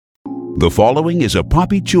The following is a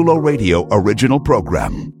Papi Chulo Radio original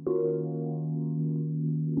program.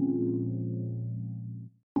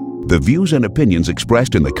 The views and opinions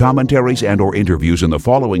expressed in the commentaries and/or interviews in the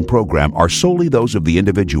following program are solely those of the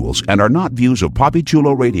individuals and are not views of Papi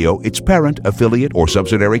Chulo Radio, its parent, affiliate, or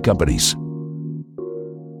subsidiary companies.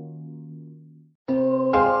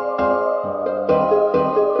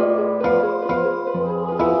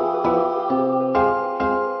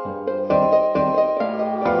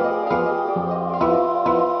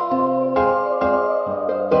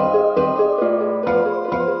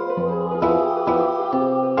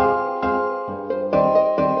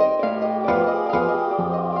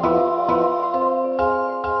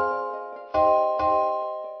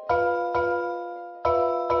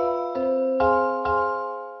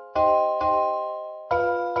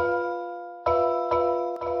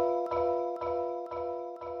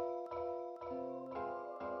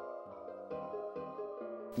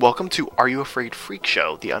 Welcome to Are You Afraid Freak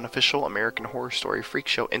Show, the unofficial American Horror Story Freak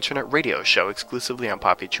Show internet radio show exclusively on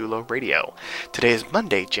Papi Chulo Radio. Today is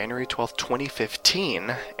Monday, January 12th,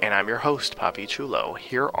 2015, and I'm your host, Papi Chulo.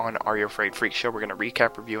 Here on Are You Afraid Freak Show, we're going to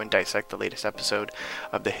recap, review, and dissect the latest episode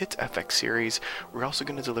of the Hit FX series. We're also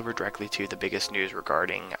going to deliver directly to the biggest news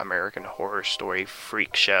regarding American Horror Story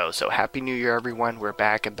Freak Show. So Happy New Year, everyone. We're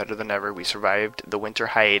back and better than ever. We survived the winter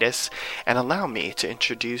hiatus, and allow me to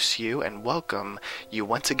introduce you and welcome you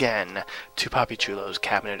once again to Papi Chulo's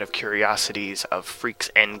Cabinet of Curiosities of Freaks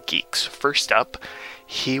and Geeks. First up,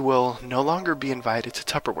 he will no longer be invited to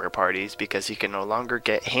Tupperware parties because he can no longer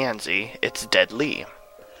get handsy. It's Dead Lee.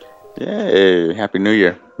 Yay, Happy New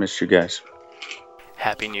Year. Missed you guys.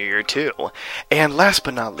 Happy New Year too. And last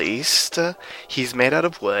but not least, he's made out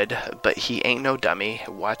of wood, but he ain't no dummy.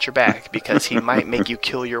 Watch your back, because he might make you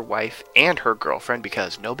kill your wife and her girlfriend,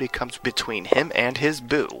 because nobody comes between him and his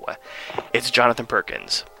boo. It's Jonathan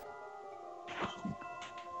Perkins.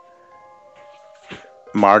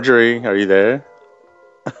 Marjorie, are you there?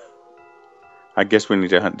 I guess we need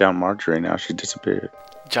to hunt down Marjorie now. She disappeared.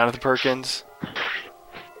 Jonathan Perkins.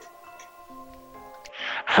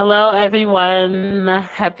 Hello, everyone.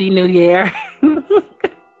 Happy New Year.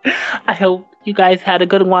 I hope you guys had a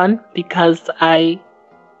good one, because I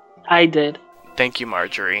did. Thank you,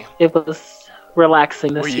 Marjorie. It was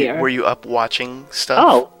relaxing this year. Were you up watching stuff?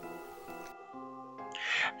 Oh.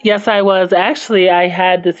 Yes, I was. Actually, I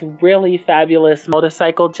had this really fabulous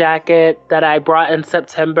motorcycle jacket that I brought in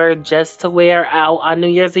September just to wear out on New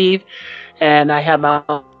Year's Eve. And I had my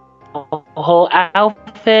whole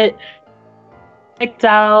outfit picked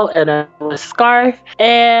out and a scarf,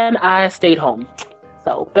 and I stayed home.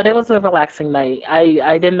 But it was a relaxing night.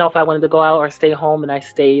 I didn't know if I wanted to go out or stay home, and I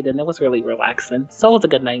stayed, and it was really relaxing. So it was a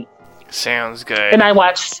good night. Sounds good. And I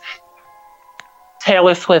watched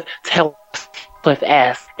Taylor Swift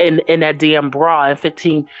ass in that damn bra in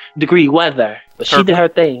 15-degree weather. But she did her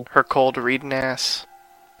thing. Her cold reading ass.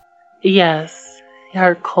 Yes,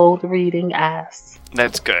 her cold reading ass.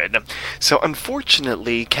 That's good. So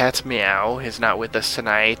unfortunately, Cat Meow is not with us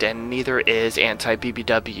tonight, and neither is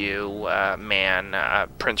anti-BBW man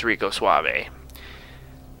Prince Rico Suave.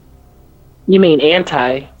 You mean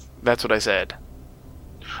anti? That's what I said.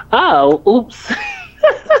 Oh, oops.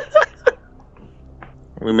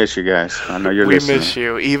 We miss you guys. I know you're listening. We miss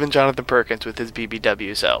you. Even Jonathan Perkins with his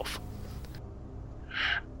BBW self.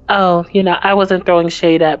 Oh, I wasn't throwing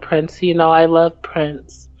shade at Prince. I love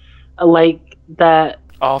Prince. I like that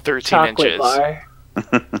all 13 chocolate inches. Bar.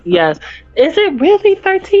 Yes. Is it really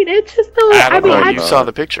 13 inches though? I don't know. You saw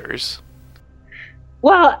the pictures.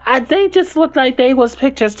 Well, they just looked like they was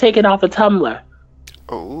pictures taken off a Tumblr.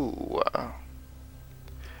 Oh.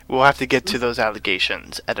 We'll have to get to those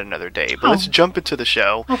allegations at another day. But let's jump into the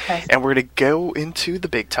show. Okay. And we're going to go into the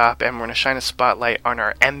big top, and we're going to shine a spotlight on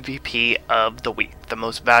our MVP of the week, the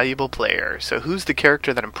most valuable player. So who's the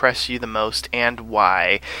character that impressed you the most and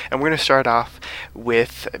why? And we're going to start off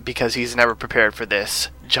with, because he's never prepared for this,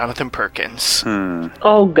 Jonathan Perkins.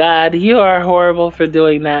 Oh, God. You are horrible for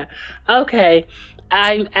doing that. Okay.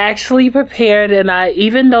 I'm actually prepared, and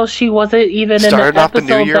even though she wasn't even in the episode. Started off the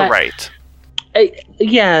new year right.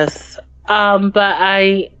 Yes, but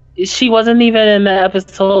she wasn't even in the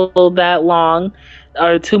episode that long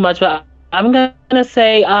or too much. But I'm gonna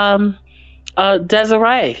say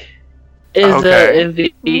Desiree is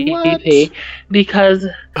the MVP because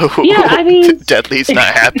Deadly's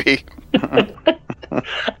not happy.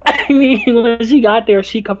 I mean, when she got there,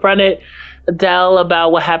 she confronted Adele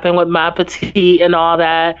about what happened with Ma Petite and all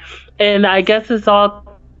that, and I guess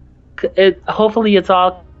hopefully it's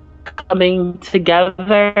all coming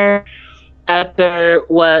together after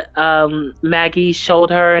what Maggie showed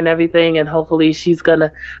her and everything, and hopefully she's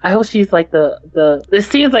gonna. I hope she's like the. It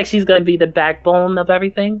seems like she's gonna be the backbone of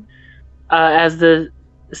everything as the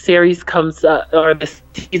series comes or the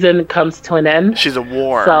season comes to an end. She's a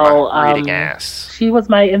warm reading ass. She was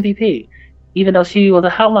my MVP, even though she was.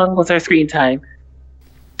 How long was her screen time?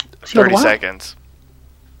 30 seconds.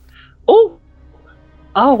 Oh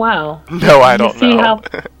wow. No, I don't know.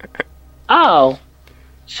 Oh,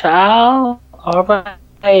 child. All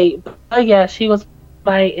right. But yeah, she was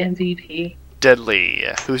my MVP. Deadly.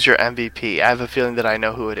 Who's your MVP? I have a feeling that I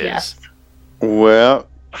know who it is. Yes. Well,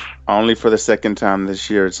 only for the second time this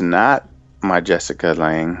year, it's not my Jessica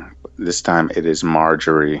Lange. This time it is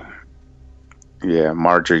Marjorie. Yeah,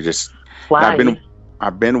 Marjorie just. Why?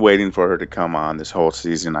 I've been waiting for her to come on this whole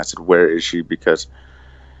season. I said, where is she? Because,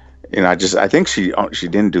 I think she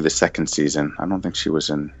didn't do the second season. I don't think she was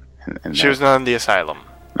in she was not in the asylum.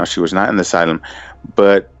 No, she was not in the asylum.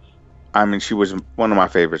 But, she was one of my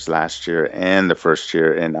favorites last year and the first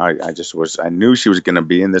year. And I knew she was going to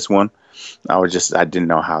be in this one. I didn't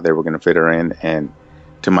know how they were going to fit her in. And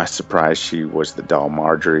to my surprise, she was the doll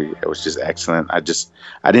Marjorie. It was just excellent. I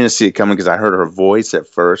didn't see it coming because I heard her voice at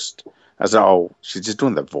first. I was like, oh, she's just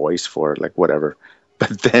doing the voice for it, like whatever.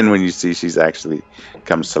 But then when you see she's actually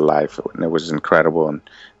comes to life, and it was incredible. And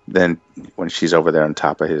then when she's over there on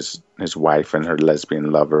top of his wife and her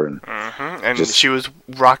lesbian lover, and she was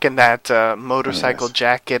rocking that motorcycle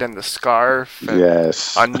jacket and the scarf.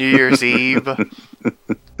 On New Year's Eve.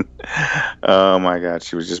 Oh my God,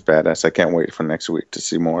 she was just badass. I can't wait for next week to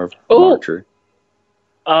see more of Marjorie.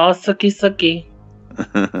 Oh, sucky.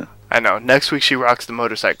 I know. Next week she rocks the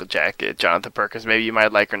motorcycle jacket, Jonathan Perkins. Maybe you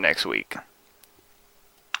might like her next week.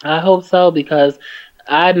 I hope so, because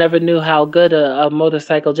I never knew how good a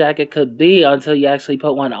motorcycle jacket could be until you actually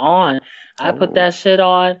put one on. I put that shit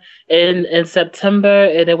on in September,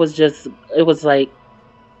 and it was like,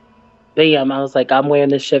 bam. I was like, I'm wearing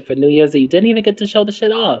this shit for New Year's Eve. Didn't even get to show the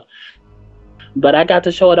shit off. But I got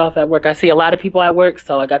to show it off at work. I see a lot of people at work,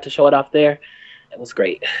 so I got to show it off there. It was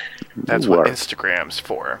great. That's what Instagram's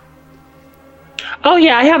for. Oh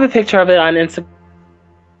yeah, I have a picture of it on Instagram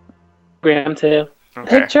too.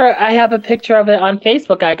 Okay. I have a picture of it on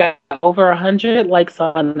Facebook. I got over 100 likes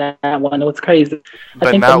on that one. It was crazy. But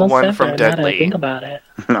I think not one from Deadly. Think about it.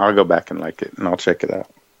 I'll go back and like it, and I'll check it out.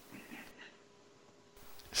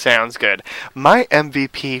 Sounds good. My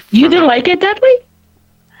MVP. You didn't like it, Deadly?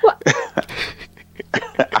 What?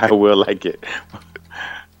 I will like it.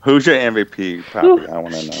 Who's your MVP, Poppy? I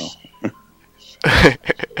want to know.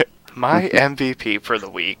 My MVP for the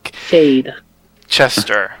week. Shade.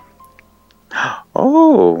 Chester.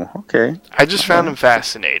 Oh, okay. I just found him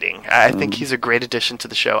fascinating. I think he's a great addition to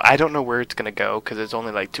the show. I don't know where it's going to go because there's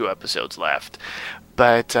only like 2 episodes left.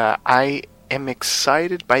 But I am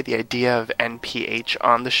excited by the idea of NPH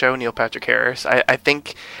on the show, Neil Patrick Harris. I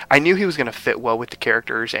think I knew he was going to fit well with the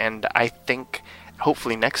characters, and I think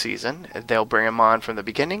hopefully next season they'll bring him on from the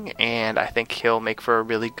beginning, and I think he'll make for a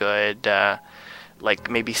really good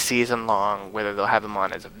maybe season long, whether they'll have him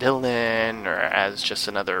on as a villain or as just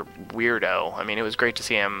another weirdo. I mean, it was great to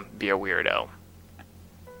see him be a weirdo.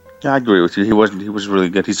 Yeah, I agree with you. He was really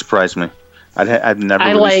good. He surprised me. I'd never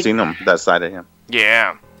really seen him, that side of him.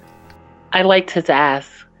 Yeah. I liked his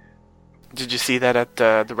ass. Did you see that at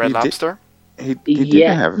the Red Lobster? He did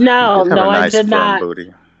have a nice I did not.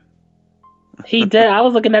 Booty. He did. I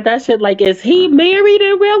was looking at that shit like, is he married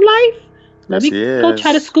in real life? Let me go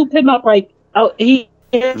try to scoop him up right. Oh, he's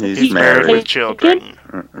married with children.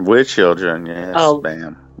 With children, yes. Oh,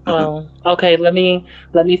 bam. Oh, okay. Let me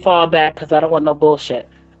fall back because I don't want no bullshit.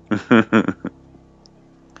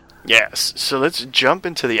 Yes. So let's jump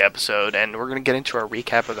into the episode, and we're going to get into our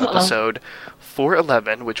recap of episode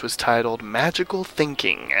 411, which was titled "Magical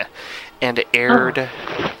Thinking," and aired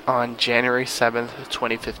on January 7th,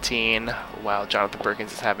 2015. While Jonathan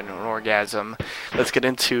Perkins is having an orgasm, let's get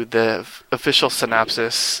into the official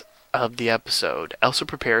synopsis of the episode. Elsa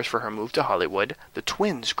prepares for her move to Hollywood. The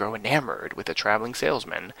twins grow enamored with a traveling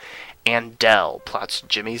salesman, and Dell plots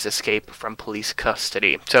Jimmy's escape from police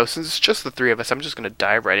custody. So since it's just the 3 of us, I'm just going to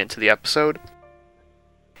dive right into the episode.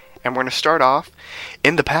 And we're going to start off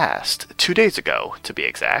in the past. 2 days ago, to be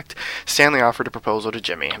exact, Stanley offered a proposal to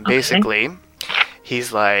Jimmy. And basically,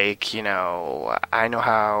 he's like, I know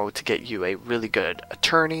how to get you a really good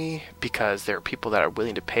attorney because there are people that are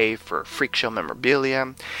willing to pay for freak show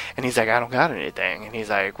memorabilia. And he's like, I don't got anything. And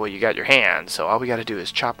he's like, well, you got your hands. So all we got to do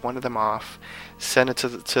is chop one of them off, send it to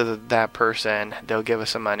that person. They'll give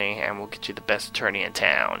us some money and we'll get you the best attorney in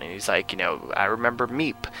town. And he's like, I remember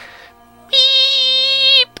Meep.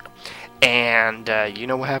 And you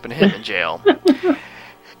know what happened to him in jail.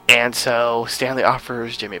 And so Stanley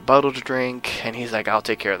offers Jimmy a bottle to drink, and he's like, I'll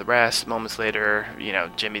take care of the rest. Moments later,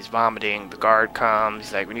 Jimmy's vomiting. The guard comes.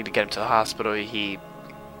 He's like, we need to get him to the hospital. He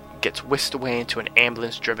gets whisked away into an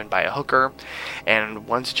ambulance driven by a hooker. And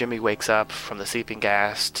once Jimmy wakes up from the sleeping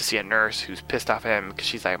gas to see a nurse who's pissed off at him because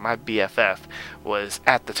she's like, my BFF was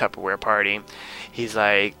at the Tupperware party, he's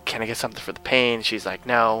like, can I get something for the pain? She's like,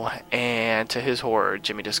 no. And to his horror,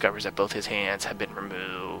 Jimmy discovers that both his hands have been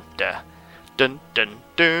removed. Dun, dun,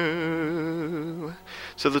 dun.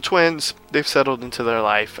 So the twins, they've settled into their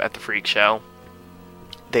life at the freak show.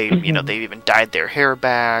 They've even dyed their hair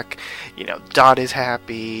back. Dot is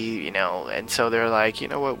happy, and so they're like, you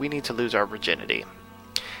know what, we need to lose our virginity.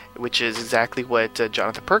 Which is exactly what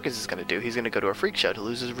Jonathan Perkins is going to do. He's going to go to a freak show to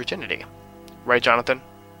lose his virginity. Right, Jonathan?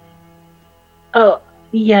 Oh,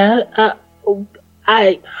 yeah.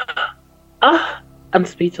 I'm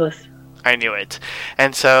speechless. I knew it.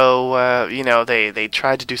 And so, they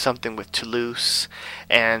tried to do something with Toulouse,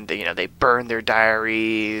 and, they burn their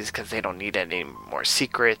diaries because they don't need any more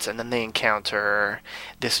secrets, and then they encounter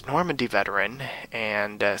this Normandy veteran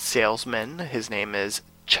and salesman. His name is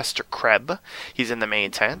Chester Krebs. He's in the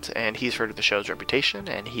main tent, and he's heard of the show's reputation,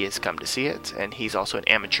 and he has come to see it, and he's also an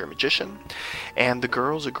amateur magician. And the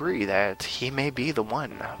girls agree that he may be the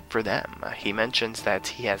one for them. He mentions that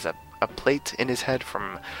he has a plate in his head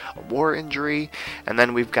from a war injury. And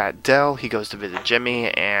then we've got Del. He goes to visit Jimmy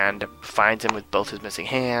and finds him with both his missing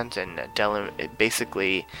hands, and Del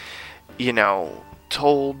basically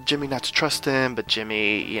told Jimmy not to trust him, but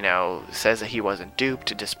Jimmy says that he wasn't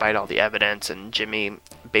duped despite all the evidence. And Jimmy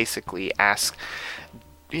basically asks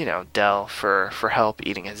Del for help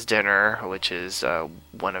eating his dinner, which is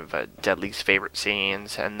one of Dudley's favorite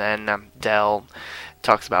scenes. And then Del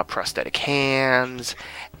talks about prosthetic hands,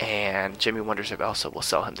 and Jimmy wonders if Elsa will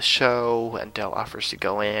sell him the show, and Del offers to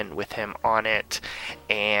go in with him on it.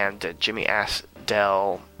 And Jimmy asks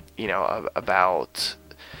Del, about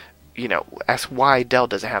asks why Del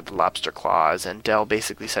doesn't have the lobster claws, and Del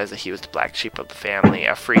basically says that he was the black sheep of the family,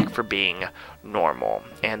 a freak for being normal,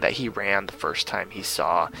 and that he ran the first time he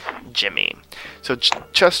saw Jimmy. So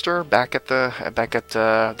Chester, back at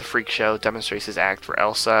the freak show, demonstrates his act for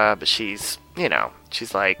Elsa, but she's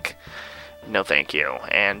like, no thank you.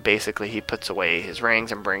 And basically he puts away his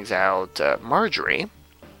rings and brings out Marjorie,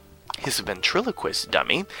 his ventriloquist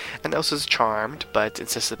dummy, and Elsa's charmed, but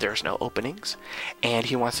insists that there's no openings, and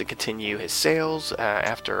he wants to continue his sales.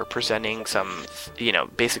 After presenting some,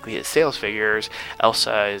 basically his sales figures,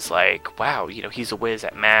 Elsa is like, wow, he's a whiz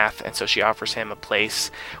at math, and so she offers him a place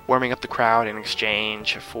warming up the crowd in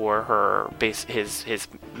exchange for his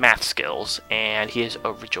math skills, and he is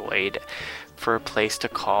overjoyed for a place to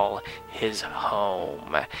call his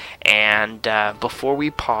home. And before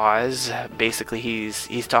we pause, basically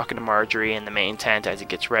he's talking to Marjorie in the main tent as he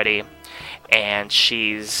gets ready, and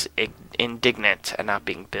she's indignant at not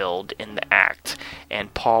being billed in the act.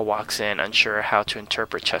 And Paul walks in, unsure how to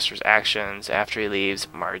interpret Chester's actions. After he leaves,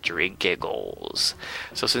 Marjorie giggles.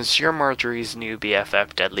 So since you're Marjorie's new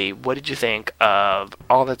BFF, Dudley, what did you think of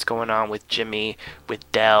all that's going on with Jimmy,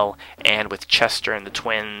 with Del, and with Chester and the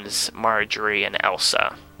twins, Marjorie and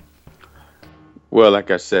Elsa? Well,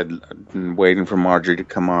 like I said, I've been waiting for Marjorie to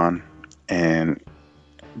come on, and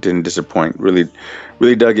didn't disappoint. Really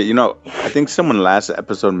dug it. I think someone last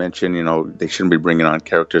episode mentioned, they shouldn't be bringing on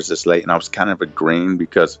characters this late, and I was kind of agreeing,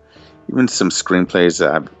 because even some screenplays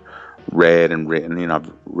that I've read and written,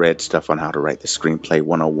 I've read stuff on how to write the screenplay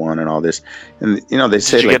 101 and all this, and they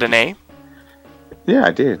say, did you get an A? Yeah,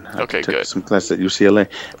 I did. Okay, I took good. some class at UCLA,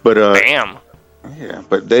 but bam. Yeah,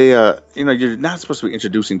 but they, you're not supposed to be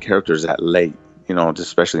introducing characters that late.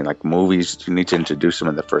 Especially in like movies, you need to introduce them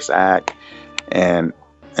in the first act, and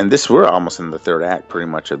this, we're almost in the third act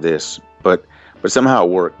pretty much of this, but somehow it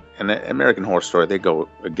worked. And American Horror Story, they go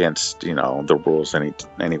against the rules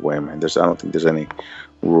anyway, man. I don't think there's any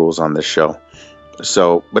rules on this show,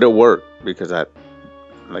 so but it worked because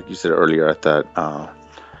like you said earlier, I thought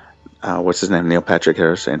what's his name, Neil Patrick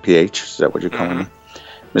Harris, NPH, is that what you're calling him?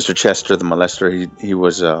 Mr. Chester the molester, he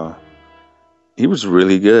was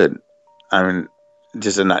really good. I mean,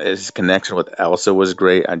 just his connection with Elsa was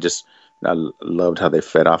great. I loved how they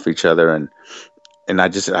fed off each other, and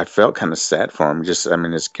I felt kind of sad for him.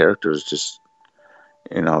 His character is just,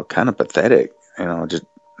 kind of pathetic. It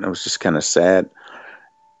was just kind of sad.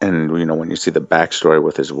 And when you see the backstory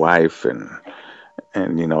with his wife, and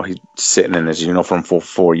he's sitting in his uniform for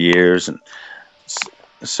 4 years, and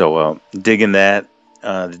so digging that,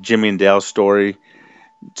 the Jimmy and Dale story,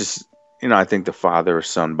 just I think the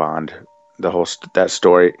father-son bond. The whole that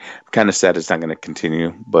story, I'm kind of sad it's not going to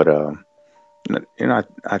continue, but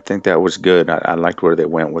I think that was good. I liked where they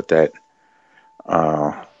went with that.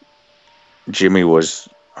 Jimmy was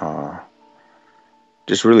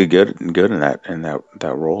just really good in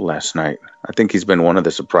that role last night. I think he's been one of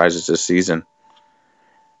the surprises this season.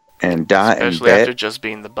 And Dot especially and Bet, after just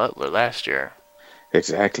being the butler last year.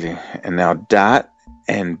 exactly. And now Dot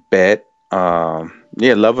and Bet,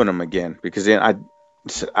 loving them again because I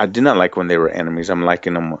did not like when they were enemies. I'm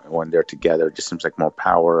liking them when they're together. It just seems like more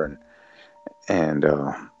power and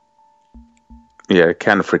it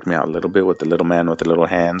kind of freaked me out a little bit with the little man with the little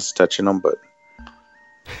hands touching them, but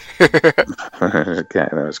that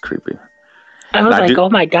was creepy. I was like, oh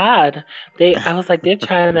my god! I was like, they're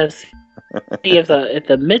trying to see if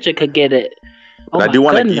the midget could get it. Oh But I do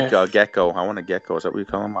want goodness. a gecko. I want a gecko. Is that what you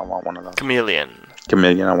call them? I want one of those. Chameleon.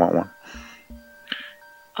 I want one.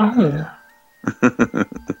 Oh.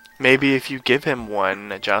 Maybe if you give him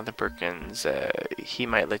one, Jonathan Perkins, he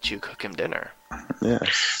might let you cook him dinner.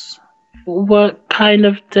 Yes. What kind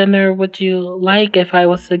of dinner would you like if I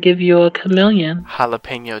was to give you a chameleon?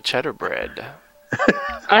 Jalapeno cheddar bread.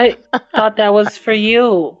 I thought that was for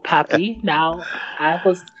you, Poppy. Now, I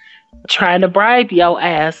was trying to bribe your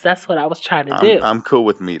ass. That's what I was trying to do. I'm cool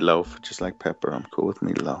with meatloaf, just like Pepper. I'm cool with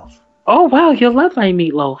meatloaf. Oh, wow, you love my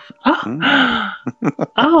meatloaf.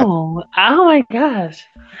 Oh, oh my gosh.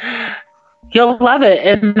 You'll love it.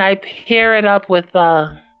 And I pair it up with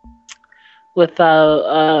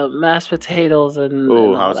mashed potatoes and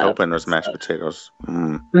Oh, I all was that. hoping it was mashed potatoes.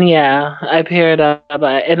 Yeah, I pair it up,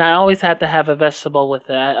 and I always have to have a vegetable with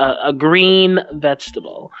it, a green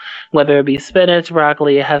vegetable, whether it be spinach,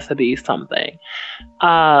 broccoli. It has to be something.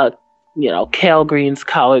 Kale greens,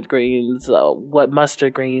 collard greens,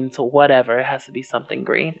 mustard greens, or whatever. It has to be something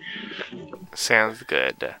green. Sounds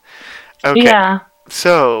good. Okay. Yeah.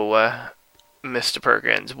 So, Mr.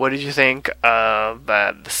 Perkins, what did you think of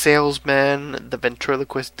the salesman, the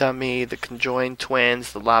ventriloquist dummy, the conjoined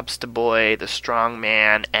twins, the lobster boy, the strong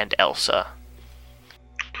man, and Elsa?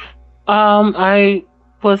 I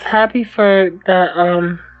was happy for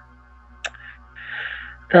that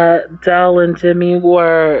Dell and Jimmy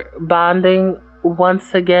were bonding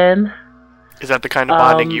once again. Is that the kind of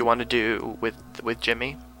bonding you want to do with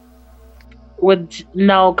Jimmy?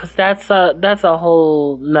 No, because that's a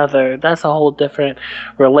whole different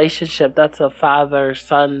relationship. That's a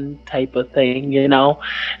father-son type of thing, and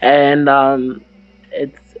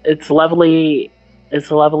it's lovely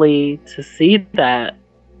to see that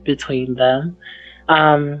between them.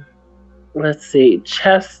 Let's see,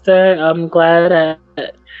 Chester. I'm glad at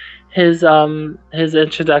his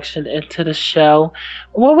introduction into the show.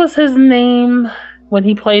 What was his name when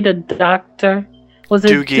he played a doctor? Was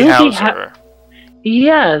it Doogie Howser?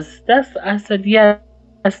 Yes, I said yes.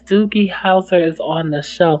 Doogie Howser is on the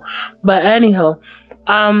show, but anyhow,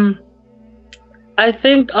 I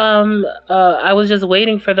think I was just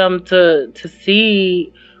waiting for them to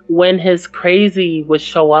see when his crazy would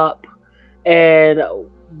show up and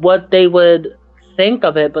what they would think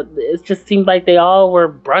of it, but it just seemed like they all were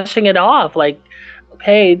brushing it off, like,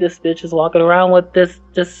 hey, this bitch is walking around with this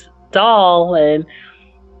doll and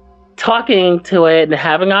talking to it and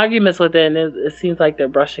having arguments with it, and it seems like they're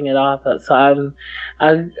brushing it off. So I'm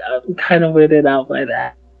kind of weirded out by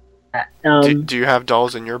that. Do you have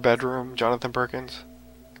dolls in your bedroom, Jonathan Perkins?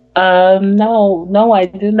 No, I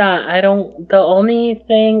do not. I don't. The only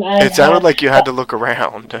thing It sounded like you had to look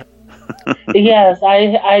around. Yes,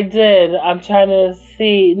 I did. I'm trying to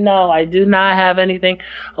see. No, I do not have anything.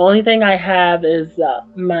 The only thing I have is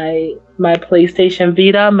my PlayStation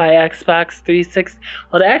Vita, my Xbox 360.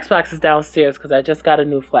 Well, the Xbox is downstairs because I just got a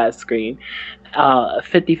new flat screen,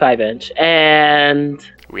 55-inch, and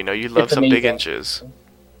we know you love some big inches.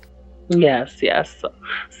 Yes.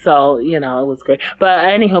 So it was great. But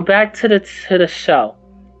anyhow, back to the show.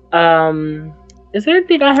 Is there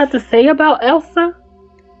anything I have to say about Elsa?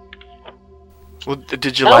 Well,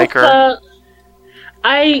 did you like her?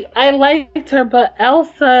 I liked her, but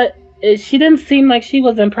Elsa, she didn't seem like she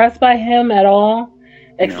was impressed by him at all.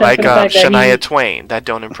 Except like for the fact that Shania Twain, that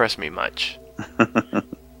don't impress me much.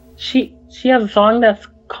 She has a song that's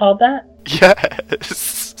called that?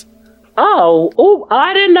 Yes. Oh,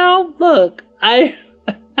 I didn't know. Look, I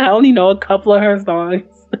only know a couple of her songs.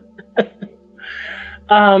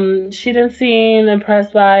 She didn't seem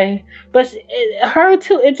impressed by, but her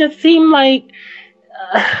too. It just seemed like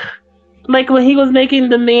when he was making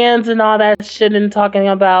demands and all that shit and talking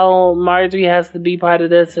about Marjorie has to be part of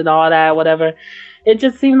this and all that, whatever. It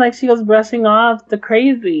just seemed like she was brushing off the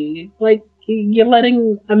crazy. Like, you're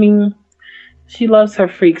letting. I mean, she loves her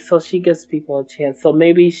freaks, so she gives people a chance. So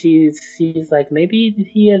maybe she's like, maybe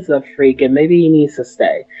he is a freak and maybe he needs to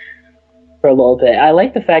stay. for a little bit. I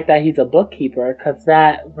like the fact that he's a bookkeeper because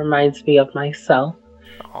that reminds me of myself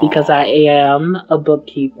because I am a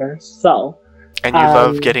bookkeeper. So, and you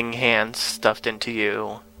love getting hands stuffed into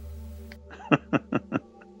you.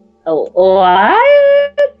 What?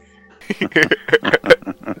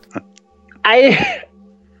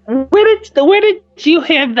 Where did you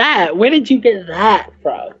hear that? Where did you get that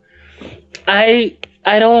from? I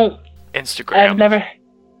don't. Instagram. I've never.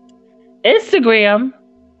 Instagram.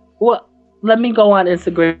 What? Let me go on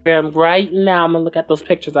Instagram right now. I'm gonna look at those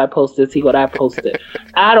pictures I posted, see what I posted.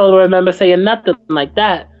 I don't remember saying nothing like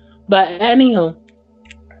that. But anywho,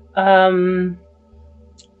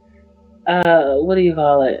 what do you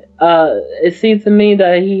call it? It seems to me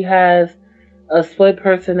that he has a split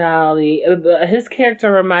personality. His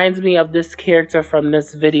character reminds me of this character from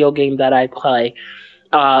this video game that I play.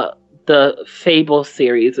 The Fable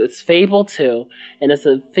series. It's Fable 2, and it's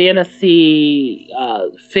a fantasy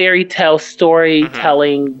fairy tale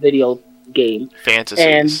storytelling video game. Fantasies.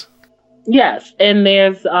 And yes, and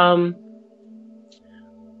there's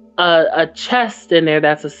a chest in there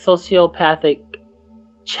that's a sociopathic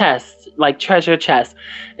chest, like treasure chest,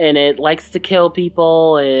 and it likes to kill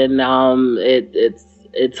people, and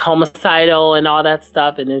it's homicidal and all that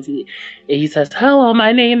stuff. And he says, "Hello,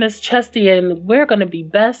 my name is Chesty, and we're going to be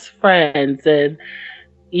best friends." And,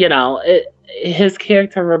 you know, his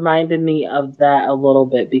character reminded me of that a little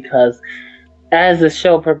bit because as the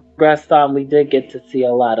show progressed on, we did get to see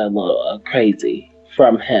a lot of crazy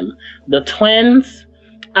from him. The twins,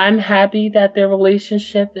 I'm happy that their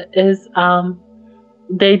relationship is,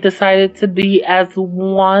 they decided to be as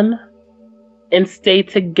one and stay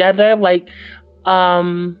together. Like,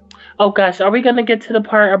 oh gosh, are we gonna get to the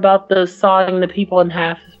part about the sawing the people in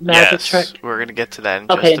half magic trick? Yes, we're gonna get to that in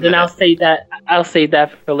just a Okay, then minute. I'll save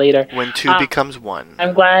that for later. When two becomes one.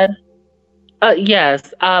 I'm glad.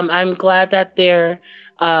 Yes, I'm glad that their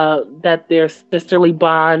sisterly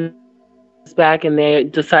bond is back, and they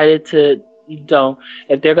decided to,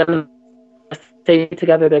 if they're gonna stay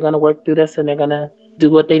together, they're gonna work through this, and they're gonna do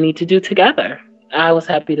what they need to do together. I was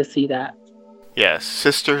happy to see that. Yes,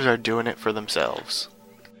 sisters are doing it for themselves.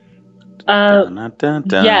 Yes.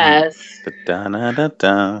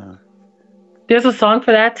 There's a song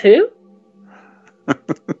for that too?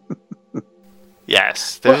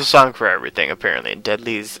 Yes, there's a song for everything, apparently.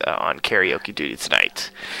 Deadly's on karaoke duty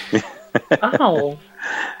tonight. Oh.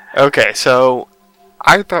 Okay, so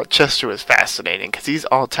I thought Chester was fascinating because he's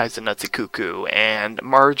all types of nutsy cuckoo, and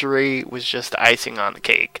Marjorie was just icing on the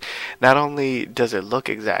cake. Not only does it look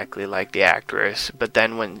exactly like the actress, but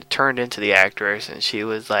then when it turned into the actress and she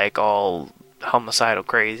was like all homicidal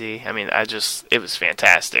crazy, I mean, it was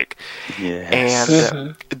fantastic. Yes.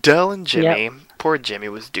 And Del and Jimmy, poor Jimmy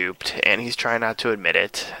was duped, and he's trying not to admit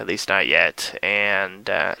it, at least not yet, and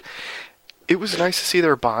it was nice to see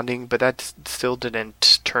their bonding, but that still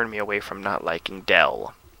didn't turn me away from not liking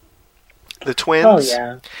Del. The twins. Oh,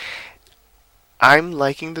 yeah. I'm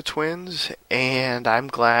liking the twins, and I'm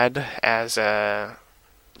glad, as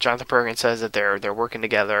Jonathan Perkins says, that they're working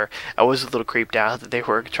together. I was a little creeped out that they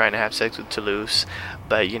were trying to have sex with Toulouse,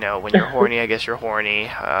 but you know, when you're horny, I guess you're horny.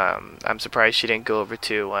 I'm surprised she didn't go over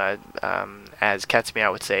to, as Cat's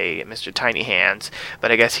Meow would say, Mr. Tiny Hands,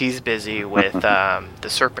 but I guess he's busy with the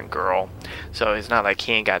Serpent Girl, so it's not like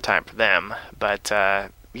he ain't got time for them. But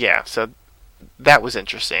yeah, so that was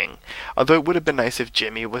interesting. Although it would have been nice if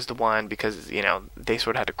Jimmy was the one, because you know they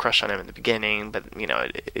sort of had a crush on him in the beginning, but you know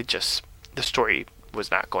it just, the story was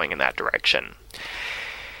not going in that direction.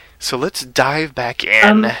 So let's dive back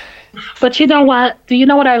in. But you know what? Do you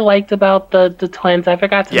know what I liked about the twins? I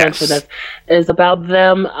forgot to mention this. Is about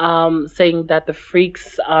them saying that the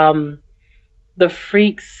freaks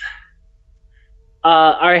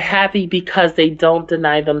are happy because they don't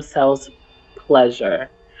deny themselves pleasure.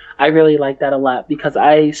 I really like that a lot because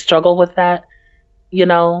I struggle with that, you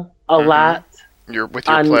know, a lot. You're with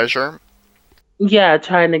your pleasure? Yeah,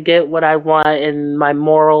 trying to get what I want and my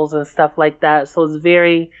morals and stuff like that. So it's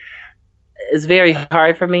very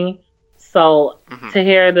hard for me. So to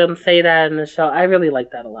hear them say that in the show, I really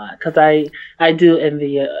like that a lot because I do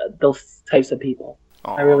envy those types of people.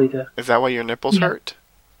 Aww. I really do. Is that why your nipples hurt?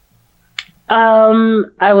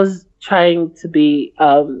 I was trying to be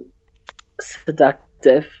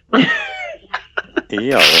seductive.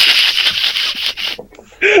 Ew.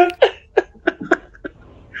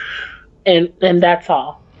 And that's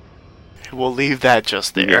all. We'll leave that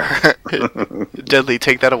just there. Deadly,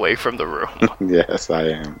 take that away from the room. Yes, I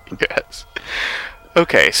am. Yes.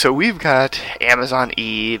 Okay, so we've got Amazon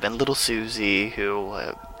Eve and little Susie, who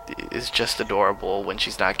is just adorable when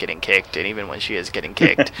she's not getting kicked, and even when she is getting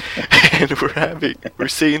kicked. And we're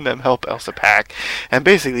seeing them help Elsa pack, and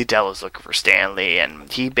basically Del is looking for Stanley,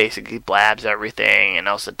 and he basically blabs everything, and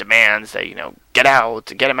Elsa demands that, get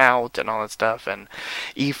out, get him out, and all that stuff, and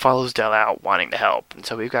Eve follows Del out wanting to help. And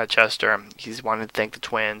so we've got Chester. He's wanting to thank the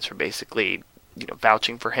twins for basically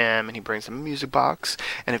vouching for him, and he brings them a music box,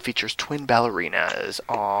 and it features twin ballerinas.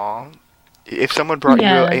 Aww. If someone brought you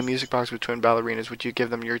a music box with twin ballerinas, would you give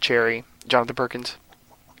them your cherry, Jonathan Perkins?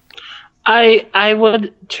 I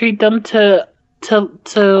would treat them to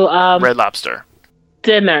Red Lobster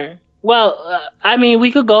dinner. Well,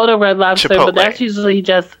 we could go to Red Lobster, Chipotle. but that's usually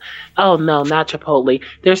just. Oh no, not Chipotle.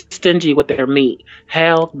 They're stingy with their meat.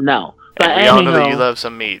 Hell no. But we all know that you love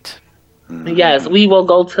some meat. Yes, we will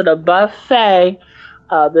go to the buffet,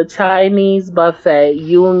 the Chinese buffet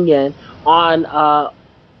Union on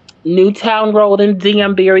Newtown Road in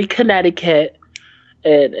Danbury, Connecticut,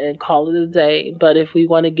 and call it a day. But if we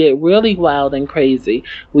want to get really wild and crazy,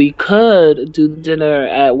 we could do dinner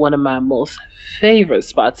at one of my most favorite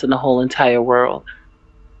spots in the whole entire world.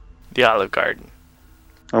 The Olive Garden.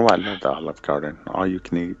 Oh, I love the Olive Garden. All you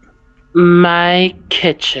can eat. My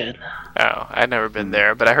kitchen. Oh, I've never been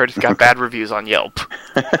there, but I heard it's got bad reviews on Yelp.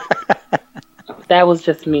 That was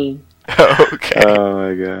just me. Okay. Oh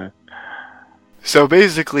my god. So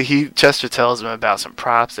basically, Chester tells him about some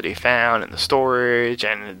props that he found in the storage,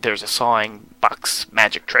 and there's a sawing box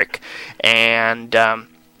magic trick, and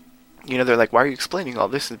they're like, why are you explaining all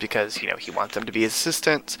this? Is because, he wants them to be his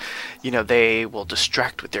assistants. They will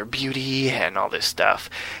distract with their beauty and all this stuff.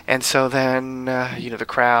 And so then, the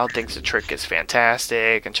crowd thinks the trick is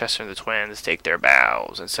fantastic, and Chester and the twins take their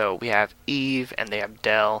bows. And so we have Eve, and they have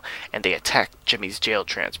Del, and they attack Jimmy's jail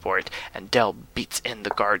transport, and Del beats in the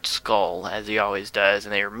guard's skull, as he always does,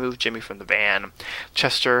 and they remove Jimmy from the van.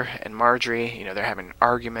 Chester and Marjorie, they're having an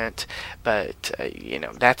argument, but,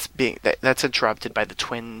 that's interrupted by the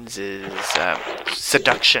twins'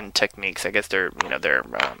 seduction techniques. I guess their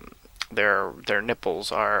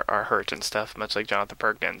nipples are hurt and stuff, much like Jonathan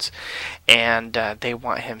Perkins, and they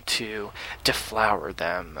want him to deflower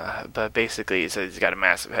them, but basically he says he's got a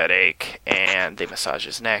massive headache, and they massage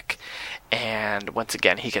his neck, and once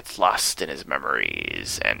again he gets lost in his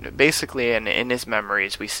memories, and basically in his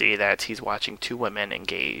memories we see that he's watching two women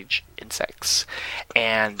engage in sex,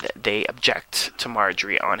 and they object to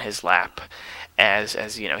Marjorie on his lap,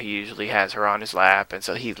 as he usually has her on his lap, and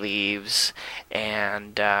so he leaves,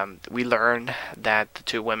 and we learn that the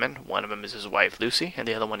two women, one of them is his wife Lucy, and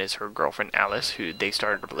the other one is her girlfriend Alice, who they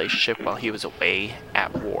started a relationship while he was away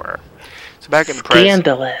at war. So back in the present,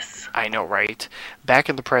 Scandalous. I know, right? Back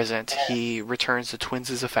in the present, he returns the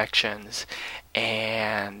twins' affections,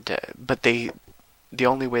 and but the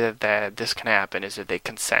only way that this can happen is if they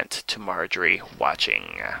consent to Marjorie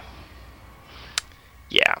watching.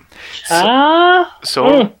 Yeah.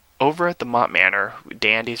 So over at the Mott Manor,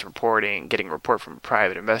 Dandy's getting a report from a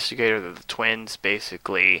private investigator that the twins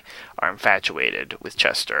basically are infatuated with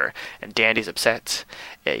Chester, and Dandy's upset,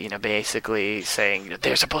 basically saying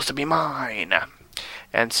they're supposed to be mine,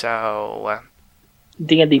 and so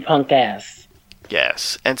Dandy punk ass.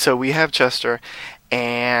 Yes, and so we have Chester,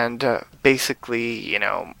 and basically,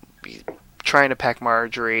 trying to pack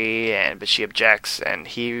Marjorie, but she objects, and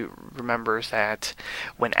he remembers that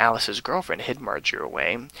when Alice's girlfriend hid Marjorie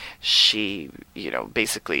away, she,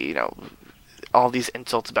 basically, all these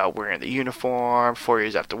insults about wearing the uniform 4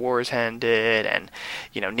 years after war's ended, and,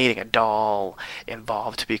 needing a doll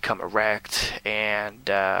involved to become erect, and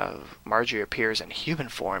Marjorie appears in human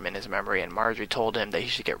form in his memory, and Marjorie told him that he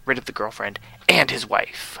should get rid of the girlfriend and his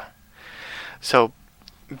wife. So,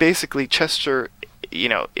 basically, Chester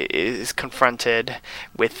is confronted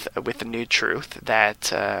with the new truth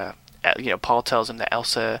that Paul tells him that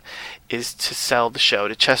Elsa is to sell the show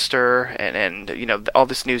to Chester, and all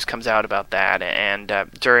this news comes out about that, and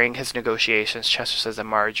during his negotiations, Chester says that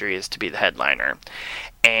Marjorie is to be the headliner,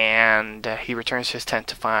 and he returns to his tent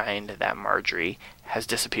to find that Marjorie has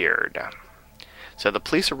disappeared. So the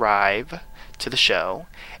police arrive to the show,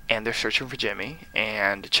 and they're searching for Jimmy,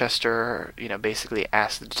 and Chester, basically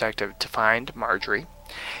asks the detective to find Marjorie,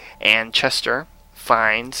 and Chester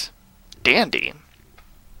finds Dandy,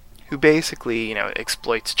 who basically,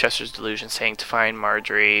 exploits Chester's delusion, saying to find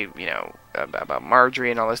Marjorie, about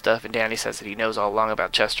Marjorie and all this stuff, and Dandy says that he knows all along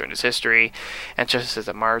about Chester and his history, and Chester says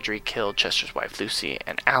that Marjorie killed Chester's wife Lucy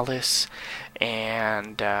and Alice,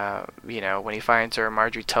 and, when he finds her,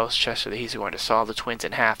 Marjorie tells Chester that he's going to saw the twins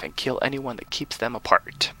in half and kill anyone that keeps them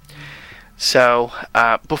apart. So,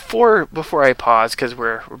 before I pause, because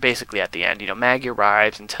we're basically at the end, Maggie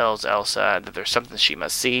arrives and tells Elsa that there's something she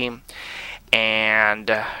must see,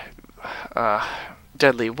 And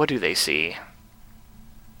Deadly, what do they see?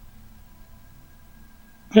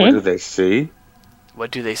 What do they see?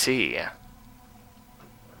 What do they see?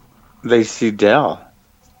 They see Del.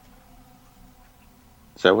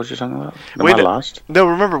 Is that what you're talking about? Am I lost? No,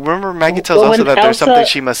 remember Maggie tells Elsa that there's something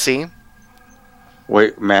she must see?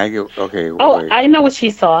 Wait, Maggie, okay. Wait. I know what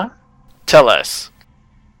she saw. Tell us.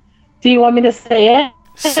 Do you want me to say it?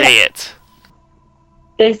 Say it.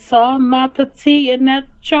 They saw Ma Petite in that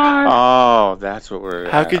jar. Oh, that's what we're...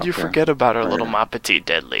 How could you forget about our little Ma Petite,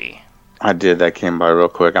 Deadly? I did. That came by real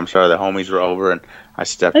quick. I'm sorry, the homies were over, and I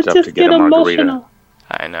stepped up to get a margarita. Emotional.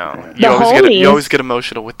 I know. You always get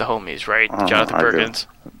emotional with the homies, right, Jonathan Perkins?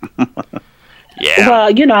 Yeah.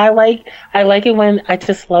 Well, I like it when I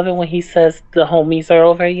just love it when he says the homies are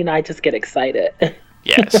over. I just get excited.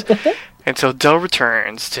 Yes. And so Del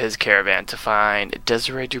returns to his caravan to find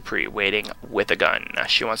Desiree Dupree waiting with a gun.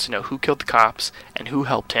 She wants to know who killed the cops and who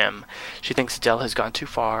helped him. She thinks Del has gone too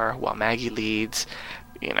far, while Maggie leads,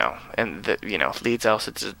 leads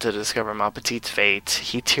Elsa to discover Ma Petite's fate.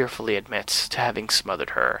 He tearfully admits to having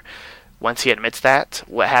smothered her. Once he admits that,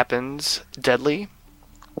 what happens, Deadly?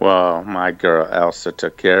 Well, my girl Elsa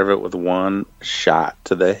took care of it with one shot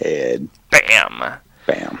to the head. Bam.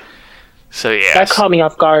 Bam. So, yeah. That caught me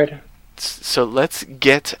off guard. So let's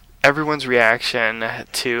get everyone's reaction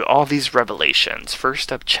to all these revelations.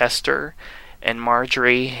 First up, Chester and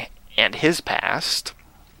Marjorie and his past.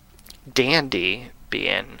 Dandy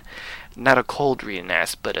being not a cold reading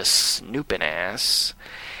ass, but a snooping ass.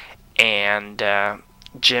 And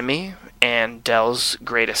Jimmy and Del's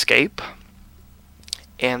great escape.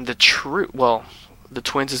 And the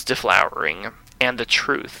twins' deflowering. And the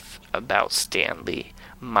truth about Stanley,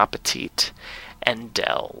 Ma Petite, and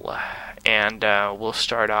Del. And we'll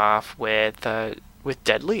start off with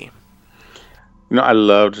Deadly. I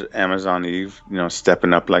loved Amazon Eve,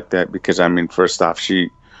 stepping up like that because, first off,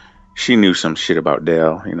 she knew some shit about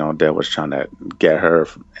Del. Del was trying to get her,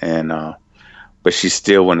 and but she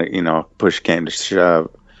still, when push came to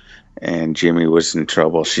shove, and Jimmy was in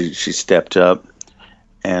trouble, she stepped up,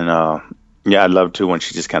 and I loved too when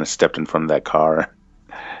she just kind of stepped in front of that car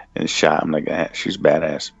and shot him like that. She's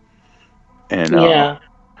badass, and yeah.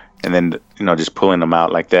 And then, just pulling them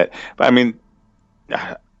out like that. But,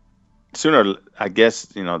 sooner, I guess,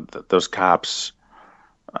 those cops,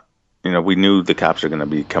 we knew the cops are going to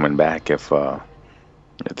be coming back if, the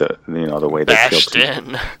way they bashed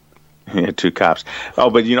in. Yeah, 2 cops.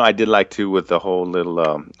 Oh, but, I did like, too, with the whole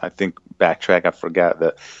little, I think, backtrack. I forgot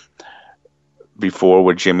that before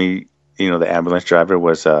with Jimmy, the ambulance driver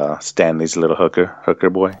was Stanley's little hooker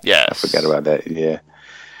boy. Yes. I forgot about that. Yeah.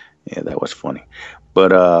 Yeah, that was funny. But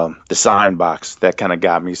the sign box, that kind of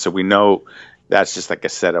got me. So we know that's just like a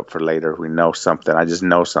setup for later. We know something. I just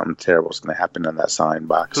know something terrible is going to happen in that sign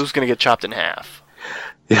box. Who's going to get chopped in half?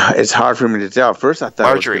 Yeah, it's hard for me to tell. At first, I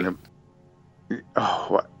thought Marjorie. it was going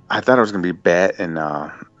to. I thought it was going to be Bet and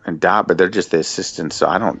Dot, but they're just the assistants. So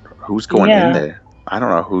I don't. Who's going in there? I don't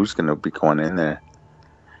know who's going to be going in there.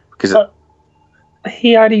 Because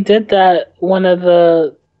he already did that. One of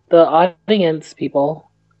the audience people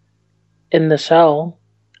in the show.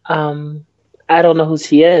 I don't know who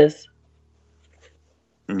she is.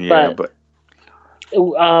 Yeah, but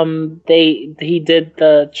he did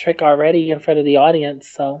the trick already in front of the audience,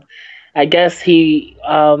 so I guess he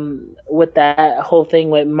with that whole thing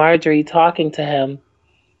with Marjorie talking to him,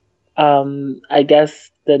 I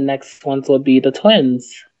guess the next ones would be the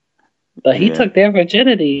twins. But he took their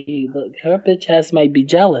virginity. Look, her bitch ass might be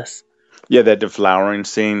jealous. Yeah, that deflowering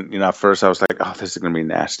scene, at first I was like, oh, this is going to be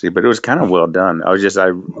nasty. But it was kind of well done. It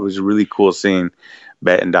was really cool seeing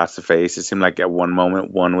Bet and Dot's face. It seemed like at one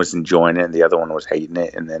moment, one was enjoying it and the other one was hating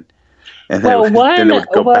it. And then it would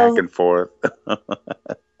go back and forth.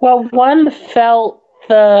 Well, one felt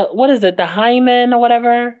the hymen or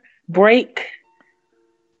whatever break.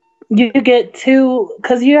 You get two,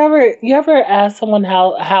 because you ever ask someone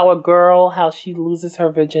how she loses her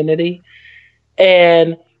virginity,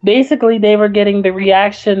 and basically they were getting the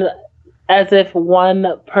reaction as if one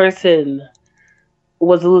person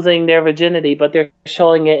was losing their virginity, but they're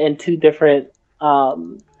showing it in 2 different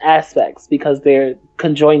aspects because they're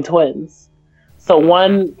conjoined twins. So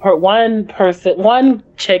one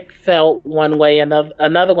chick felt one way,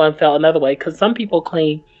 another one felt another way, because some people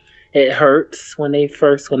claim it hurts when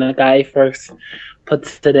a guy first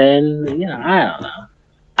puts it in. I don't know.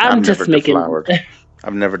 I'm just making.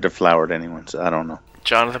 I've never deflowered anyone, so I don't know.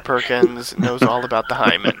 Jonathan Perkins knows all about the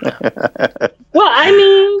hymen. Well,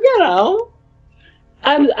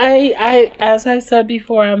 I as I said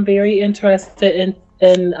before, I'm very interested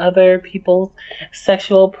in other people's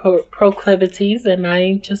sexual proclivities, and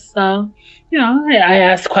I just, I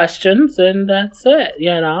ask questions, and that's it,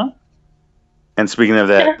 And speaking of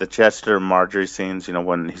that, the Chester Marjorie scenes,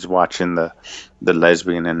 when he's watching the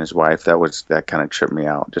lesbian and his wife, that kind of tripped me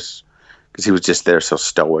out, just because he was just there so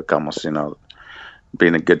stoic, almost,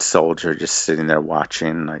 being a good soldier, just sitting there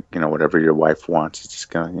watching, like, whatever your wife wants, it's just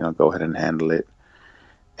gonna, go ahead and handle it.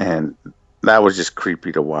 And that was just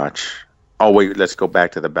creepy to watch. Oh wait, let's go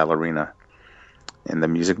back to the ballerina in the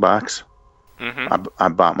music box. Mm-hmm. I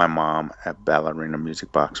bought my mom a ballerina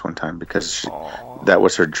music box one time because that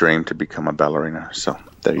was her dream, to become a ballerina. So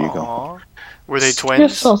there you go. Were they twins? You're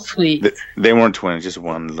so sweet. They weren't twins, just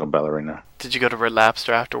one little ballerina. Did you go to Red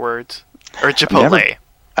Lobster afterwards? Or Chipotle?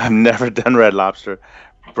 I've never done Red Lobster.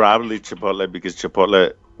 Probably Chipotle, because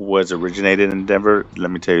Chipotle was originated in Denver. Let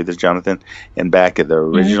me tell you this, Jonathan. And back at the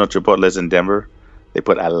original Chipotles in Denver, they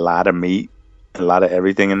put a lot of meat, a lot of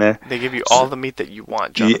everything in there. They give you all the meat that you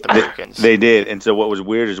want, Jonathan Perkins. They did. And so what was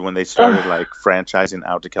weird is when they started franchising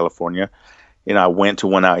out to California, I went to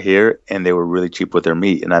one out here and they were really cheap with their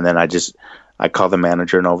meat. And then I called the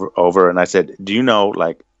manager and over and I said, do you know,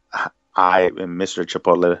 I am Mr.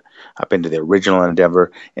 Chipotle. I've been to the original in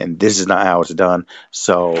Denver, and this is not how it's done.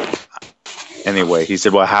 So anyway, he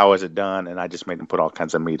said, well, how is it done? And I just made him put all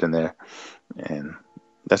kinds of meat in there. And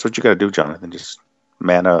that's what you got to do, Jonathan. Just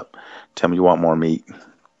man up. Tell him you want more meat.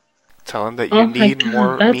 Tell him that you need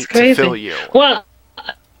more meat crazy. To fill you. Well,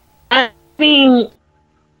 I mean,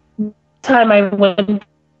 time I went,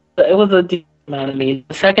 it was a decent amount of meat.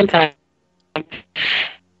 The second time,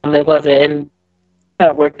 it wasn't. And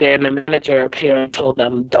I worked there, and the manager appeared and told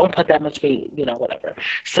them, don't put that much meat, whatever.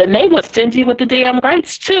 So they were stingy with the damn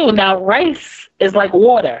rice, too. Now, rice is like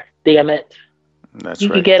water, damn it. That's you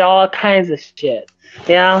right. could get all kinds of shit.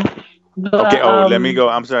 Yeah. But, okay, let me go.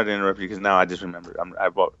 I'm sorry to interrupt you, because now I just remembered. I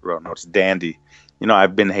wrote notes. Dandy.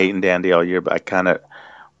 I've been hating Dandy all year, but I kind of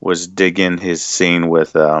was digging his scene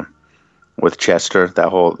with Chester,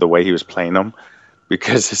 the way he was playing him,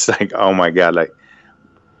 because it's like, oh my God,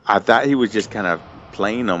 I thought he was just kind of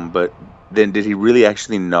playing him, but then did he really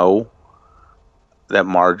actually know that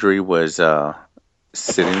Marjorie was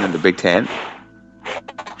sitting in the big tent?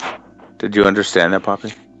 Did you understand that,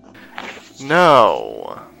 Poppy?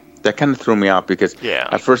 No. That kind of threw me off, because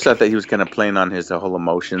at first I thought he was kind of playing on his whole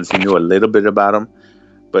emotions. He knew a little bit about him,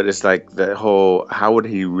 but it's like the whole, how would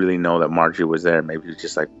he really know that Marjorie was there? Maybe he was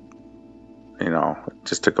just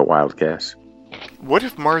just took a wild guess. What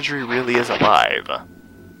if Marjorie really is alive?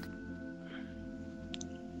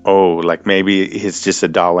 Oh, maybe it's just a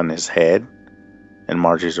doll in his head, and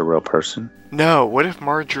Marjorie's a real person? No, what if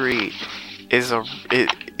Marjorie is what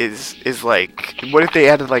if they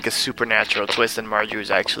added a supernatural twist and Marjorie was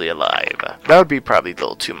actually alive? That would be probably a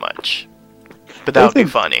little too much. But that would be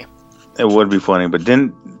funny. It would be funny, but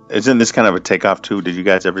isn't this kind of a takeoff too? Did you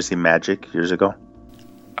guys ever see Magic years ago?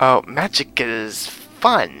 Oh, Magic is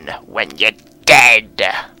fun when you're dead.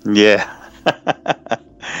 Yeah.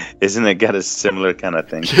 Isn't it got a similar kind of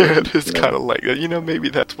thing? Yeah, it is kind of like that. Maybe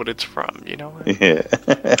that's what it's from, Yeah.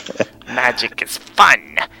 Magic is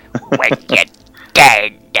fun when you're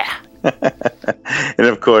dead. And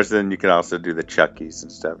of course, then you can also do the Chuckies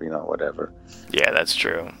and stuff, whatever. Yeah, that's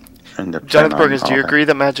true. Jonathan Perkins, do you agree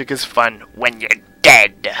that magic is fun when you're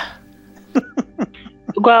dead?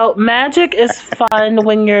 Well, magic is fun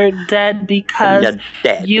when you're dead, because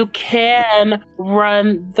you can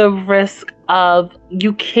run the risk of,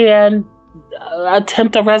 you can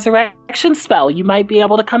attempt a resurrection spell. You might be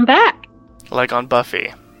able to come back. Like on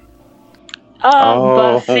Buffy.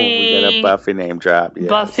 Buffy. We got a Buffy name drop. Yes.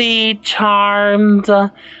 Buffy, Charmed,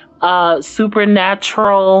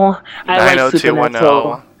 Supernatural. I like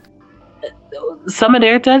Supernatural. Some of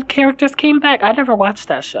their dead characters came back. I never watched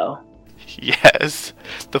that show. Yes.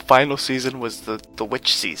 The final season was the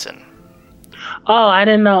witch season. Oh, I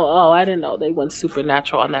didn't know they went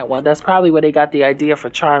supernatural on that one. That's probably where they got the idea for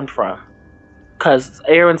Charmed from. Because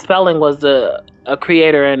Aaron Spelling was a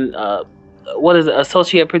creator and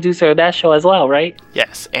associate producer of that show as well, right?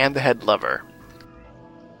 Yes, and the head lover.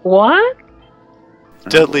 What?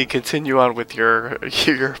 Dudley, continue on with your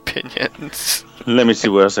opinions. Let me see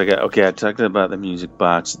what else I got. Okay, I talked about the music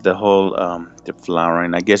box, the whole the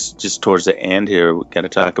flowering. I guess just towards the end here, we got to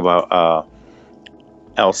talk about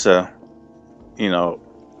Elsa.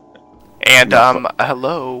 And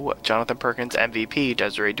hello, Jonathan Perkins MVP,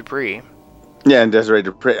 Desiree Dupree. Yeah, and Desiree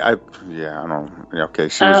Dupree. I don't. Okay,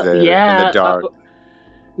 she was there in the dark.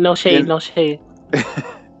 No shade, no shade.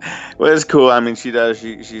 Well, it's cool. I mean, she's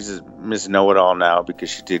a Miss Know-It-All now, because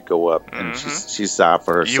she did go up and she saw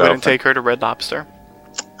for herself. You wouldn't take her to Red Lobster?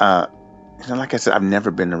 like I said, I've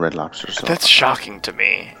never been to Red Lobster. So That's shocking to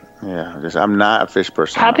me. Yeah, I'm not a fish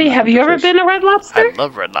person. Happy, have you ever been to Red Lobster? I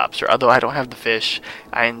love Red Lobster, although I don't have the fish.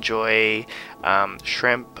 I enjoy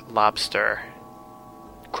shrimp, lobster,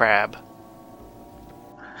 crab.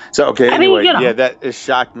 So okay, anyway, you know. yeah, it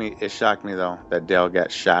shocked me. It shocked me though that Dale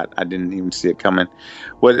got shot. I didn't even see it coming.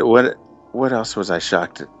 What else was I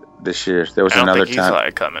shocked this year? There was another time. I don't think he saw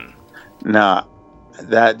it coming. Nah,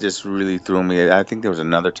 that just really threw me. I think there was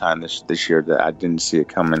another time this year that I didn't see it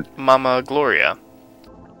coming. Mama Gloria.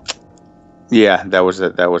 Yeah, that was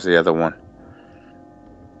the other one.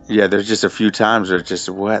 Yeah, there's just a few times where it's just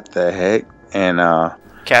what the heck, and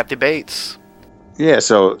Kathy Bates. Yeah,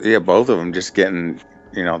 so yeah, both of them just getting,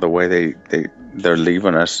 the way they're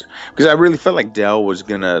leaving us, because I really felt like Dell was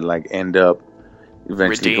gonna like end up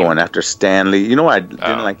eventually going after Stanley. You know what I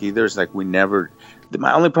didn't like either is like we never.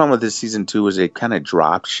 My only problem with this season 2 was they kind of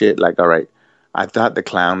dropped shit. Like, all right, I thought the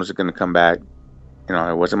clown was gonna come back.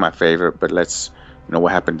 It wasn't my favorite, but let's.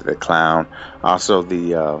 What happened to the clown? Also,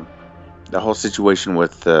 the whole situation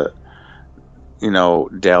with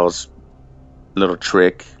Dell's little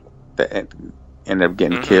trick that ended up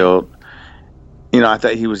getting killed. I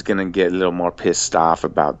thought he was gonna get a little more pissed off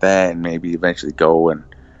about that and maybe eventually go and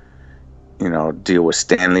deal with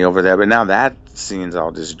Stanley over there. But now that scene's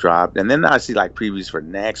all just dropped, and then I see like previews for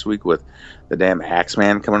next week with the damn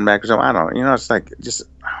Axeman coming back or something. I don't. It's like just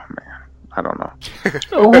man, I don't know.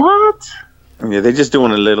 What? Yeah, they're just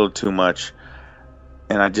doing a little too much,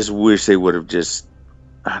 and I just wish they would have just,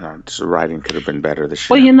 I don't know, just the writing could have been better this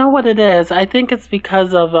year. Well, you know what it is? I think it's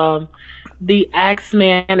because of the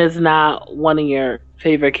Axeman is not one of your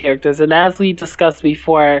favorite characters, and as we discussed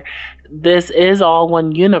before, this is all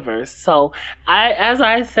one universe. So, as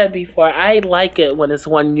I said before, I like it when it's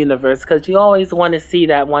one universe because you always want to see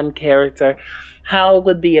that one character. How it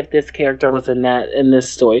would be if this character was in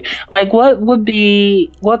this story. Like,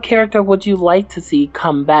 what character would you like to see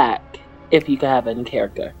come back if you could have any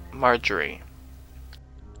character? Marjorie.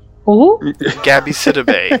 Who? Gabby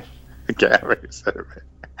Sidibe. Gabby Sidibe.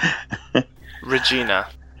 Regina.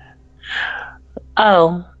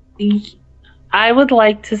 Oh, I would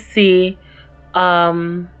like to see,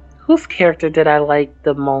 whose character did I like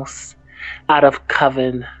the most out of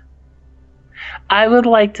Coven? I would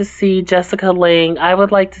like to see Jessica Lange. I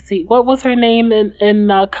would like to see, what was her name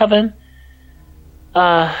in Coven?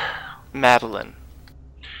 Madeline.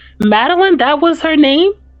 Madeline? That was her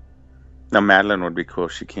name? No, Madeline would be cool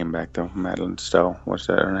if she came back though. Madeline Stowe. What's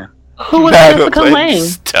that her name? Who was Jessica Lange?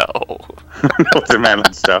 Stowe. What's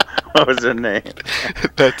Madeline Stowe? What was her name?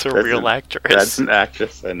 That's a real actress. That's an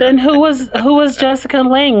actress. Then who was Jessica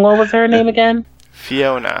Lange? What was her name again?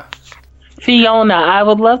 Fiona. I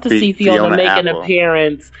would love to see Fiona make Apple. an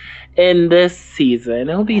appearance in this season.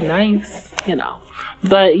 It would be nice,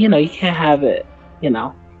 But, you can't have it,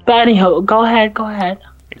 But anyhow, go ahead.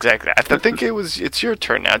 Exactly. I think it's your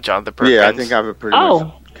turn now, Jonathan Perkins. Yeah, I think I've pretty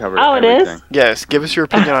much covered everything. It is? Yes, give us your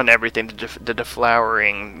opinion on everything. The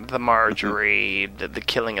deflowering, the Marjorie, the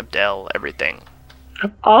killing of Dell, everything.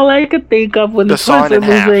 All I could think of when the twins were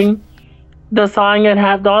losing... The sawing in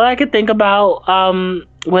half. All I could think about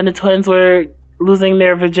when the twins were losing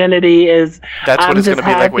their virginity is that's what it's going to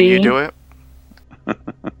be like when you do it.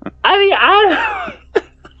 I mean,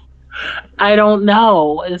 I don't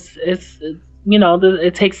know. It's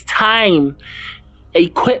it takes time,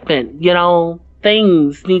 equipment.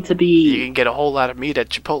 Things need to be. You can get a whole lot of meat at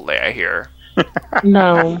Chipotle, I hear.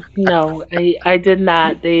 No, I did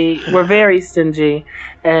not. They were very stingy,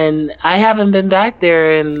 and I haven't been back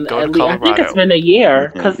there in at least, I think it's been a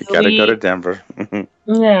year. You gotta go to Denver.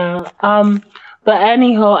 Yeah. But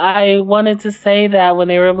anyhow, I wanted to say that when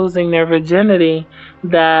they were losing their virginity,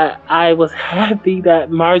 that I was happy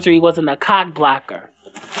that Marjorie wasn't a cock blocker.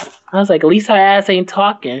 I was like, at least her ass ain't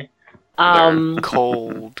talking.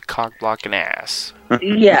 Cold cock blocking ass.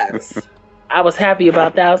 Yes. I was happy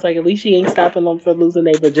about that. I was like, at least she ain't stopping them from losing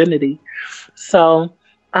their virginity. So,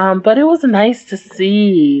 but it was nice to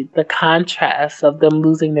see the contrast of them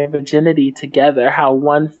losing their virginity together, how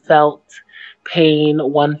one felt pain,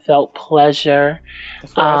 one felt pleasure.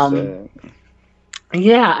 That's what I said.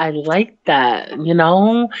 Yeah, I like that,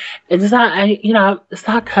 It's not, it's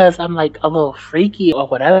not because I'm like a little freaky or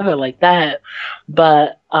whatever like that,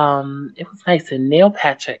 but it was nice. And Neil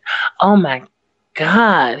Patrick, oh my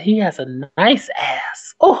God, he has a nice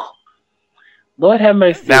ass. Oh, Lord have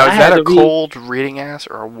mercy. Now, is that a cold reading ass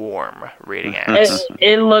or a warm reading ass?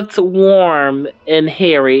 It looked warm and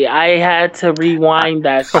hairy. I had to rewind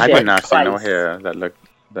that shit. I did not see no hair that looked.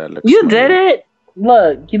 You smooth. did it?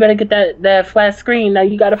 Look, you better get that flat screen. Now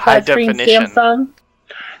you got a flat screen, Samsung.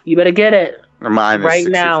 You better get it. Mine is right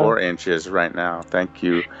 64 now. inches right now. Thank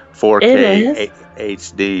you. It 4K is.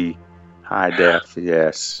 HD high def.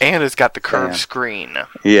 Yes. And it's got the curved Damn. screen.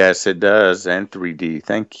 Yes, it does, and 3D.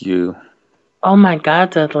 Thank you. Oh my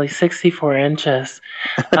God, Dudley, 64 inches.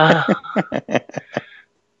 Uh,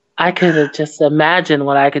 I could have just imagined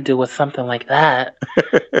what I could do with something like that.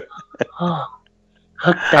 Oh,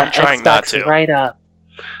 hook that trying not Xbox to. right up.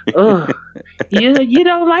 Ugh. You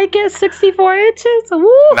don't like it? 64 inches?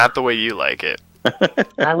 Woo! Not the way you like it.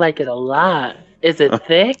 I like it a lot. Is it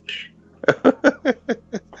thick?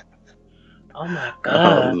 Oh my Oh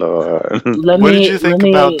God. Lord. What did you think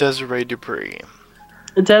about Desiree Dupree?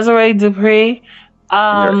 Desiree Dupree?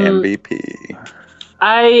 Your MVP.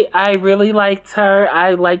 I really liked her.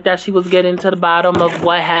 I liked that she was getting to the bottom of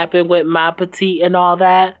what happened with Ma Petite and all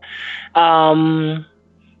that.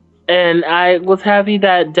 And I was happy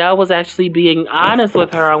that Del was actually being honest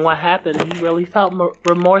with her on what happened. He really felt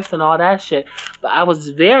remorse and all that shit. But I was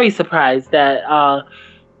very surprised that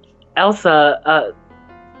Elsa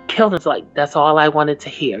killed him. Like, that's all I wanted to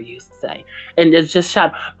hear you say. And it's just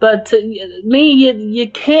shot. But to me, you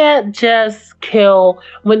can't just kill.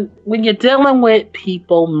 When you're dealing with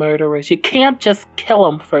people, murderers, you can't just kill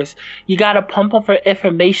them first. You got to pump them for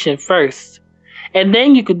information first. And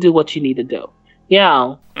then you could do what you need to do. You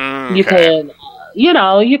know, you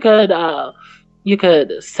could, you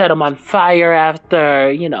could set them on fire after,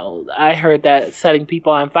 I heard that setting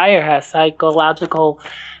people on fire has psychological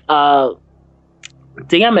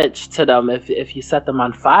damage to them if you set them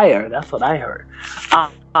on fire. That's what I heard.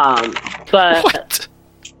 But What?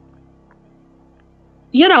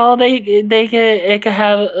 it could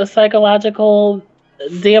have a psychological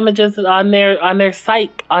damages on their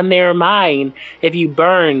psyche, on their mind if you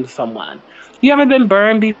burn someone. You ever been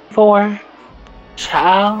burned before,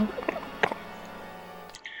 child?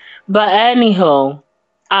 But anywho,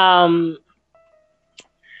 I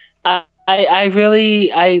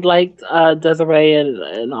really liked Desiree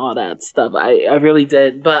and all that stuff. I really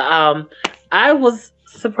did. But I was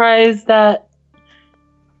surprised that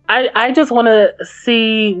I just want to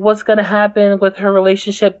see what's going to happen with her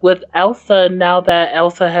relationship with Elsa now that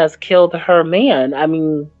Elsa has killed her man. I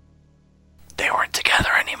mean, They weren't together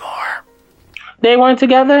anymore. they weren't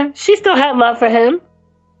together. She still had love for him.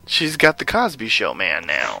 She's got the Cosby Show man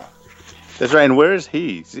now. That's right. And where is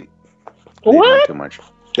he? What? Not too much.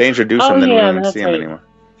 They introduce him, then we don't even see him right. anymore.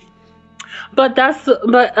 But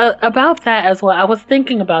about that as well. I was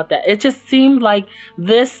thinking about that. It just seemed like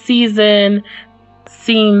this season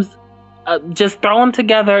seems just thrown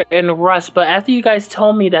together in a rush. But after you guys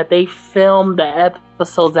told me that they filmed the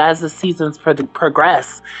episodes as the seasons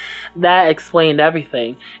progress, that explained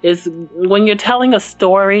everything. Is when you're telling a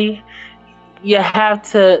story, you have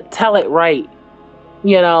to tell it right.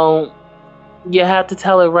 You have to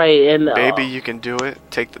tell it right. And Baby, you can do it.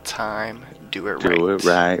 Take the time. Do it right. Do it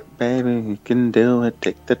right, baby. You can do it.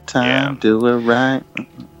 Take the time. Yeah. Do it right.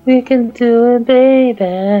 we can do it,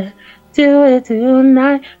 baby. Do it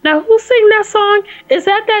tonight. Now, who sang that song? Is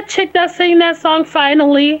that chick that sang that song?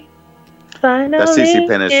 Finally. That's Cece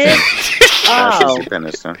Peniston. That's Oh, Cece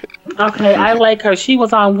Peniston. okay. I like her. She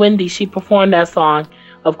was on Wendy. She performed that song,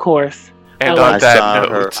 of course. And I on like that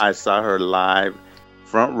note, I saw her live,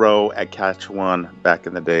 front row at Catch One back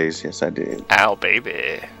in the days. Yes, I did. ow,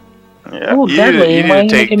 baby. Yeah. Oh, You deadly. need to Why you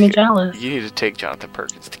take- making me jealous? You need to take Jonathan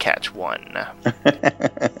Perkins to Catch One.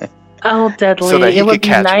 Oh, deadly. So that he It would could be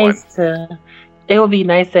catch nice to. It would be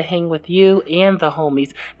nice to hang with you and the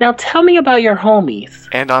homies. Now, tell me about your homies.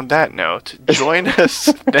 And on that note, join us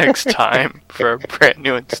next time for a brand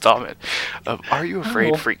new installment of Are You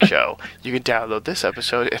Afraid Oh. Freak Show. You can download this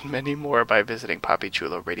episode and many more by visiting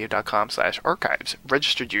PoppyChuloRadio.com/archives.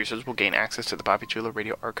 Registered users will gain access to the Poppy Chulo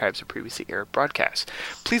Radio archives of previously aired broadcasts.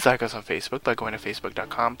 Please like us on Facebook by going to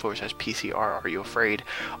Facebook.com/PCR Are You Afraid.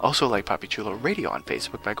 Also like Poppy Chulo Radio on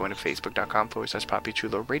Facebook by going to Facebook.com/Poppy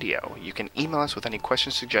Chulo Radio. You can email us with any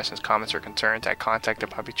questions, suggestions, comments, or concerns at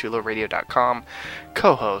contact@PoppyChuloRadio.com.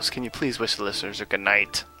 Co-host, can you please wish the listeners a good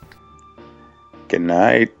night? Good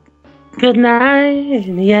night. Good night.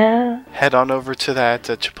 Yeah. Head on over to that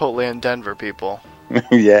Chipotle in Denver, people,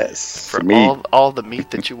 Yes. for Me. all the meat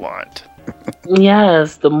that you want.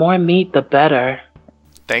 Yes. The more meat, the better.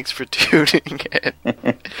 Thanks for tuning in,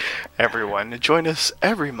 everyone. Join us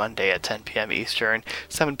every Monday at 10 p.m. Eastern,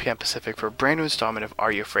 7 p.m. Pacific for a brand new installment of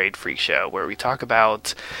Are You Afraid Freak Show, where we talk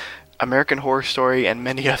about American Horror Story and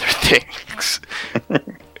many other things.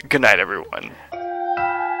 Good night, everyone.